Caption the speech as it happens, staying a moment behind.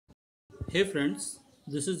Hey friends,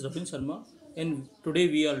 this is Sharma and today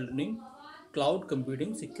we are learning cloud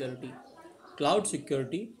computing security. Cloud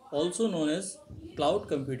security, also known as cloud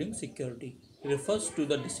computing security, refers to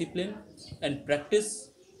the discipline and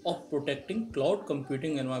practice of protecting cloud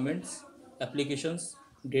computing environments, applications,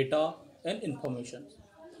 data, and information.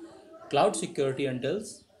 Cloud security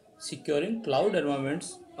entails securing cloud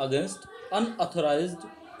environments against unauthorized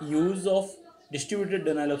use of distributed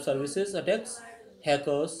denial of services attacks,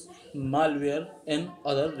 hackers, malware, and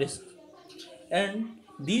other risks. And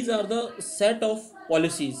these are the set of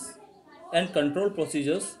policies and control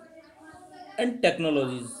procedures and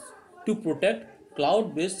technologies to protect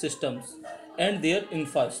cloud based systems and their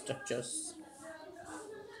infrastructures.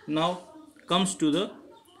 Now comes to the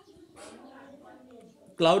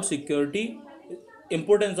cloud security,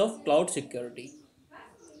 importance of cloud security.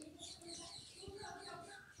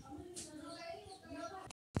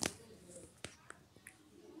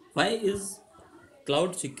 Why is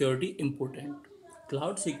cloud security important?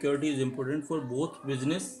 Cloud security is important for both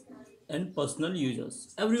business and personal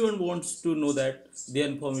users. Everyone wants to know that their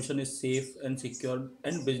information is safe and secure,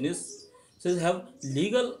 and businesses have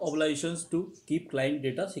legal obligations to keep client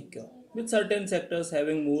data secure, with certain sectors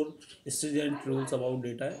having more stringent rules about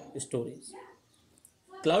data storage.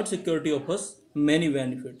 Cloud security offers many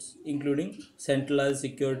benefits, including centralized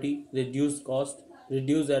security, reduced cost,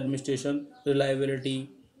 reduced administration, reliability,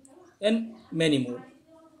 and many more.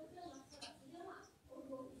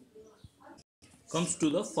 Comes to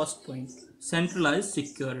the first point, centralized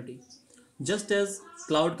security. Just as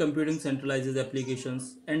cloud computing centralizes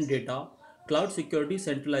applications and data, cloud security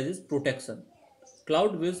centralizes protection.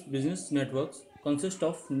 Cloud based business networks consist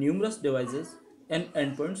of numerous devices and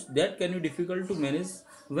endpoints that can be difficult to manage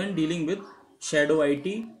when dealing with shadow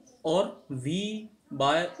IT or V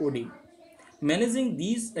by OD. Managing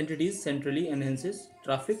these entities centrally enhances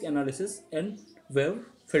traffic analysis and web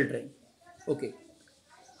filtering. Okay,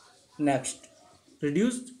 next,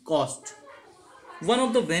 reduced cost. One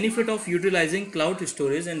of the benefit of utilizing cloud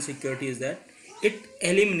storage and security is that it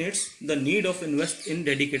eliminates the need of invest in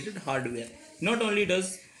dedicated hardware. Not only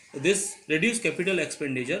does this reduce capital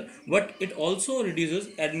expenditure, but it also reduces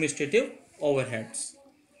administrative overheads.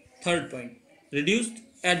 Third point, reduced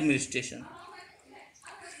administration.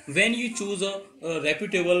 When you choose a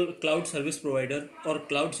reputable cloud service provider or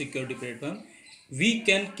cloud security platform, we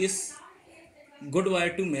can kiss goodbye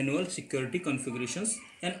to manual security configurations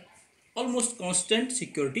and almost constant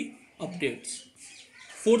security updates.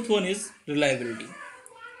 Fourth one is reliability.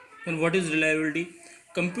 And what is reliability?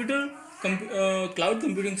 Cloud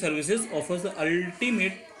computing services offers the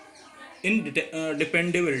ultimate in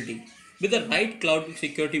dependability. With the right cloud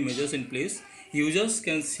security measures in place, users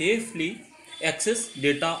can safely access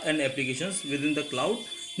data and applications within the cloud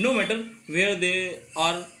no matter where they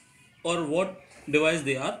are or what device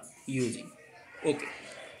they are using. Okay.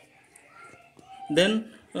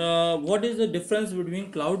 Then, what is the difference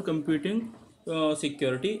between cloud computing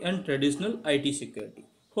security and traditional IT security?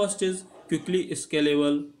 First is quickly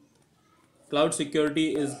scalable. Cloud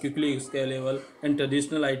security is quickly scalable, and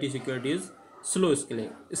traditional IT security is slow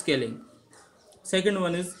scaling. Second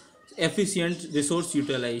one is efficient resource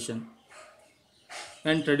utilization,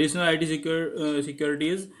 and traditional IT security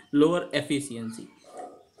is lower efficiency.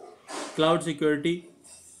 Cloud security,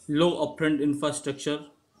 low upfront infrastructure,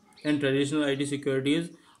 and traditional IT security is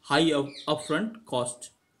high upfront cost.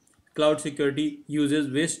 Cloud security uses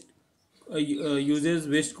waste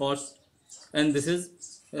cost, and this is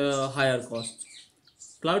higher cost.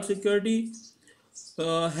 Cloud security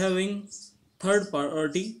having third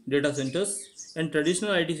party data centers, and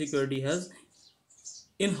traditional IT security has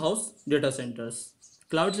in-house data centers.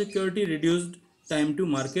 Cloud security reduced time to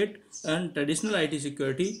market, and traditional IT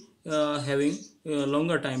security having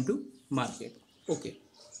longer time to market. Okay.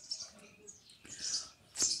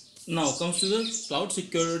 Now comes to the cloud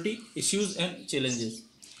security issues and challenges.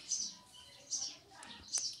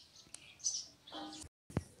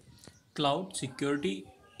 Cloud security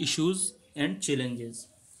issues and challenges.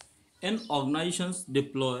 When organizations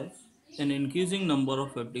deploy an increasing number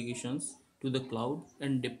of applications to the cloud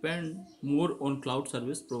and depend more on cloud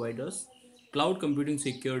service providers, cloud computing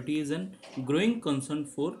security is a growing concern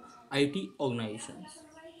for IT organizations.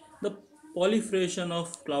 The proliferation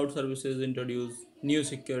of cloud services introduce new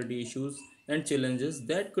security issues and challenges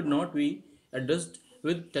that could not be addressed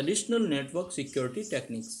with traditional network security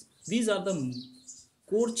techniques. These are the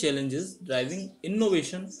core challenges driving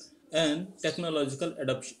innovation and technological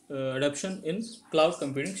adoption in cloud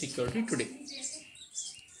computing security today.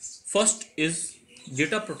 First is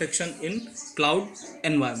data protection in cloud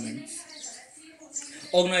environments.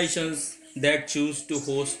 Organizations that choose to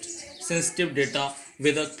host sensitive data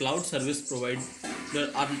with a cloud service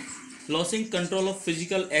provider are losing control of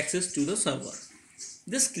physical access to the server.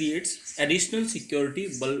 This creates additional security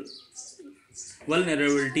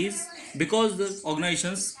vulnerabilities because the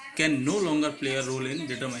organizations can no longer play a role in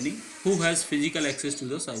determining who has physical access to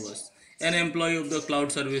the servers. An employee of the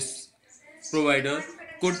cloud service provider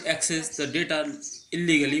could access the data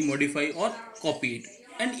illegally, modify or copy it,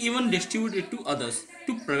 and even distribute it to others.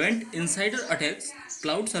 To prevent insider attacks,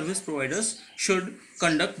 cloud service providers should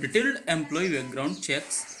conduct detailed employee background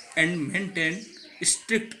checks and maintain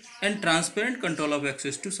strict and transparent control of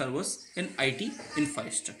access to servers and IT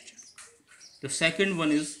infrastructure. The second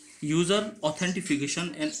one is user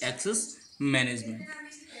authentication and access management.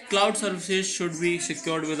 Cloud services should be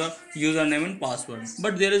secured with a username and password,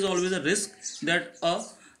 but there is always a risk that a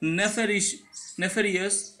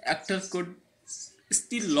nefarious actor could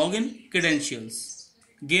steal login credentials,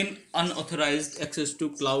 gain unauthorized access to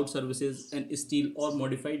cloud services, and steal or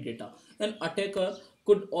modify data. An attacker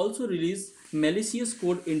could also release malicious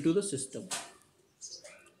code into the system.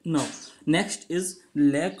 Now, next is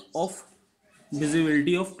lack of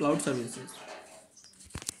visibility of cloud services.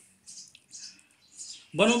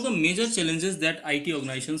 One of the major challenges that IT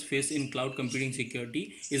organizations face in cloud computing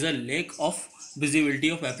security is a lack of visibility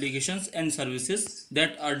of applications and services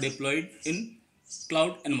that are deployed in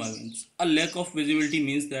cloud environments. A lack of visibility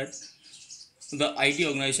means that the IT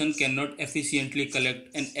organization cannot efficiently collect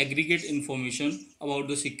and aggregate information about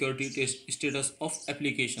the security status of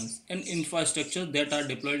applications and infrastructure that are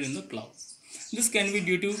deployed in the cloud. This can be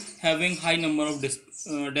due to having high number of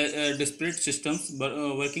disparate systems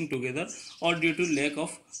working together, or due to lack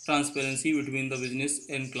of transparency between the business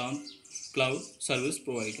and cloud service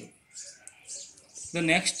provider. The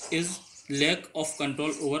next is lack of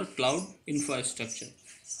control over cloud infrastructure.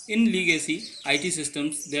 In legacy IT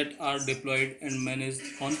systems that are deployed and managed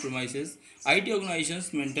on premises, IT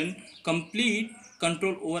organizations maintain complete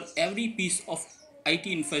control over every piece of IT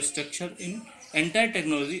infrastructure in entire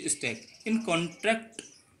technology stack. In contract,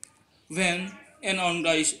 when an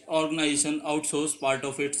organization outsources part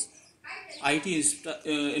of its IT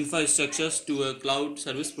infrastructures to a cloud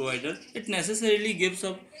service provider, it necessarily gives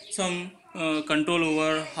up some control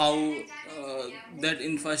over how that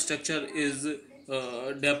infrastructure is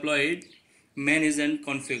deployed, managed, and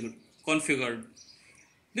configured.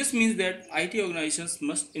 This means that IT organizations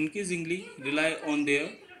must increasingly rely on their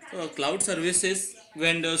cloud services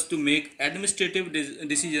vendors to make administrative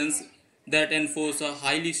decisions that enforce a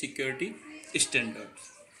highly security standard.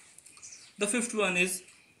 The fifth one is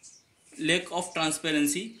lack of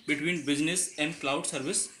transparency between business and cloud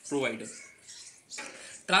service provider.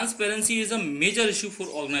 Transparency is a major issue for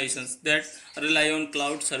organizations that rely on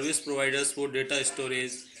cloud service providers for data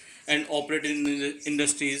storage and operate in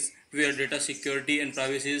industries where data security and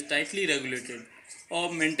privacy is tightly regulated,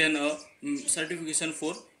 or maintain a certification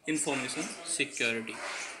for information security.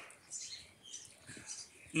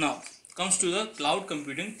 Now comes to the cloud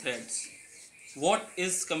computing threats. What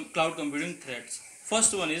is cloud computing threats?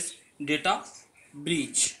 First one is data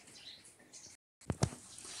breach.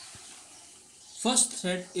 First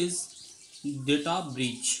threat is data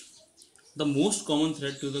breach. The most common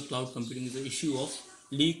threat to the cloud computing is the issue of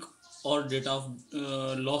leak or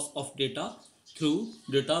loss of data through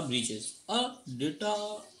data breaches. A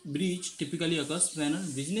data breach typically occurs when a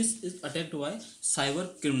business is attacked by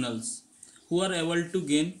cyber criminals who are able to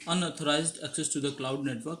gain unauthorized access to the cloud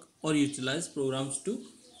network or utilize programs to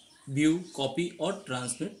view, copy, or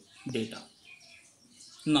transmit data.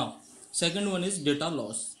 Now, second one is data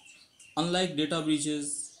loss. Unlike data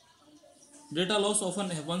breaches, data loss often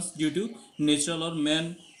happens due to natural or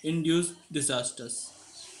man-induced disasters.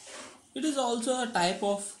 It is also a type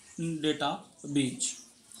of data breach.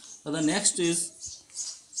 The next is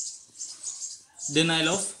denial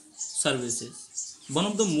of services. One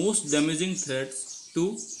of the most damaging threats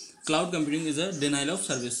to cloud computing is a denial of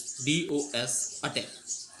service (DOS) attack.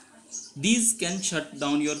 These can shut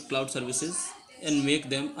down your cloud services and make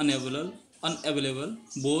them unavailable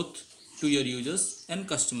both to your users and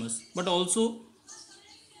customers, but also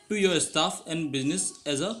to your staff and business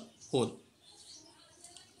as a whole.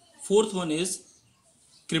 Fourth one is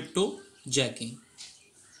cryptojacking.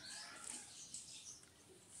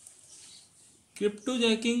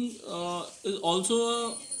 Cryptojacking is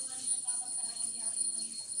also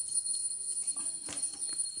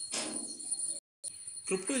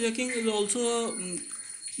a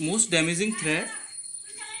most damaging threat.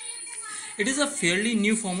 It is a fairly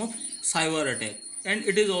new form of cyber attack, and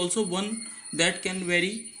it is also one that can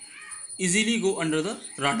very easily go under the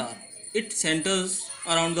radar. It centers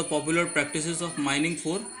around the popular practices of mining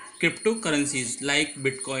for cryptocurrencies like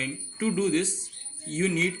Bitcoin. To do this, you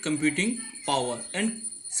need computing power, and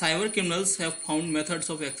cyber criminals have found methods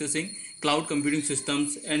of accessing cloud computing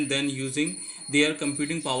systems and then using their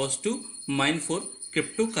computing powers to mine for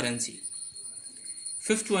cryptocurrency.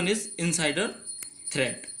 Fifth one is insider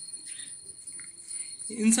threat.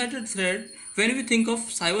 Insider threat. When we think of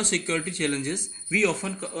cyber security challenges, we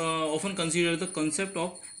often consider the concept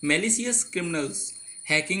of malicious criminals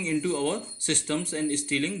hacking into our systems and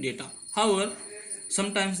stealing data. However,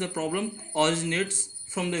 sometimes the problem originates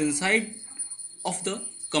from the inside of the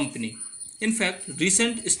company. In fact,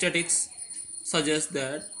 recent statistics suggest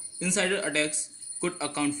that insider attacks could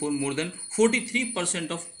account for more than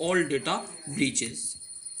 43% of all data breaches.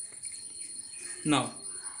 Now,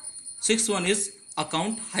 sixth one is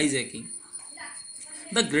account hijacking.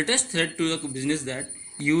 The greatest threat to the business that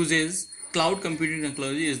uses cloud computing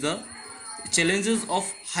technology is the challenges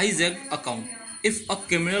of hijacked account. If a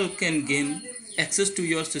criminal can gain access to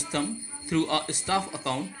your system through a staff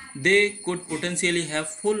account, they could potentially have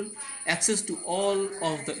full access to all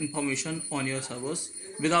of the information on your servers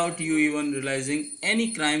without you even realizing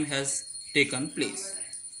any crime has taken place.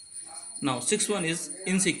 Now, sixth one is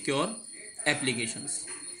insecure applications.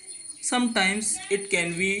 Sometimes it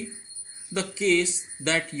can be the case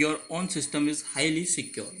that your own system is highly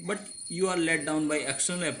secure, but you are let down by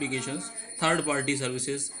external applications. Third party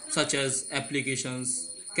services such as applications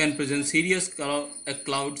can present serious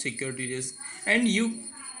cloud security risk, and you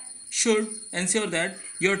should ensure that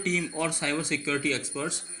your team or cyber security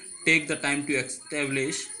experts take the time to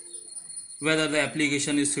establish whether the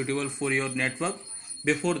application is suitable for your network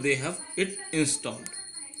before they have it installed.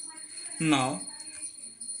 Now,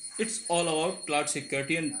 it's all about cloud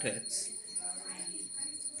security and threats.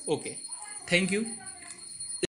 Okay, thank you.